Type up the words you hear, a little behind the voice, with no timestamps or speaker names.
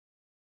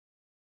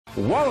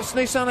Wallace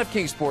Nissan of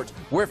Kingsport,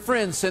 where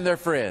friends send their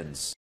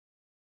friends.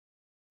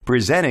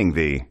 Presenting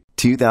the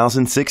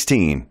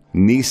 2016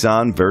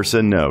 Nissan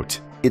Versa Note.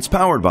 It's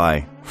powered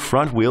by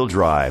front-wheel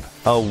drive,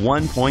 a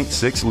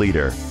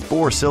 1.6-liter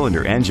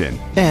four-cylinder engine,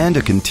 and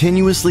a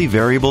continuously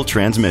variable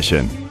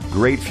transmission.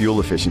 Great fuel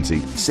efficiency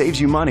saves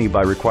you money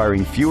by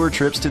requiring fewer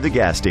trips to the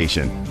gas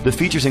station. The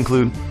features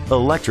include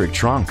electric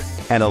trunk,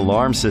 an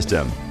alarm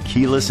system,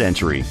 keyless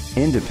entry,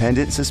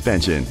 independent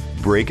suspension,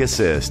 brake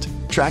assist,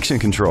 traction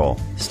control,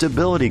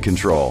 stability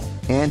control,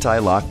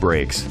 anti-lock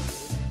brakes.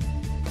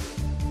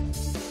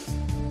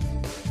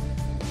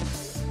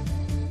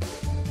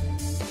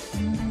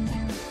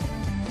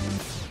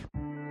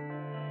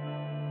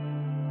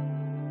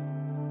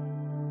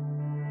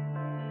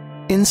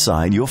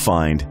 Inside you'll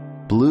find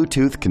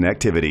Bluetooth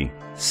connectivity,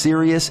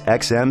 Sirius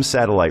XM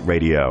satellite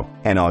radio,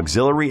 an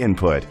auxiliary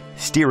input,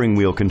 steering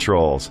wheel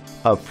controls,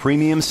 a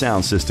premium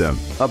sound system,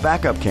 a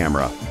backup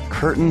camera,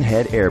 curtain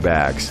head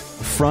airbags,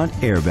 front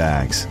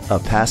airbags, a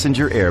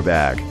passenger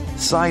airbag,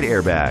 side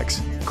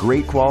airbags.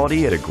 Great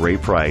quality at a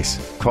great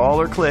price.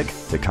 Call or click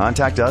to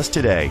contact us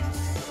today.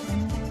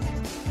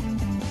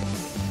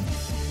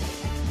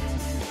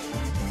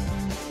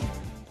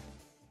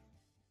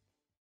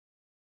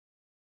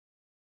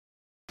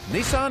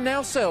 Nissan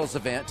Now Sales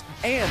Event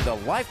and the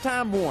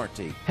lifetime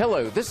warranty.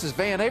 Hello, this is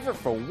Van Averitt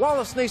for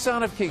Wallace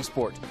Nissan of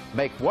Kingsport.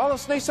 Make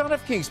Wallace Nissan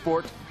of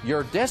Kingsport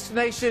your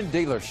destination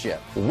dealership.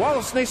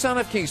 Wallace Nissan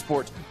of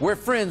Kingsport, where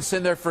friends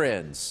send their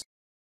friends.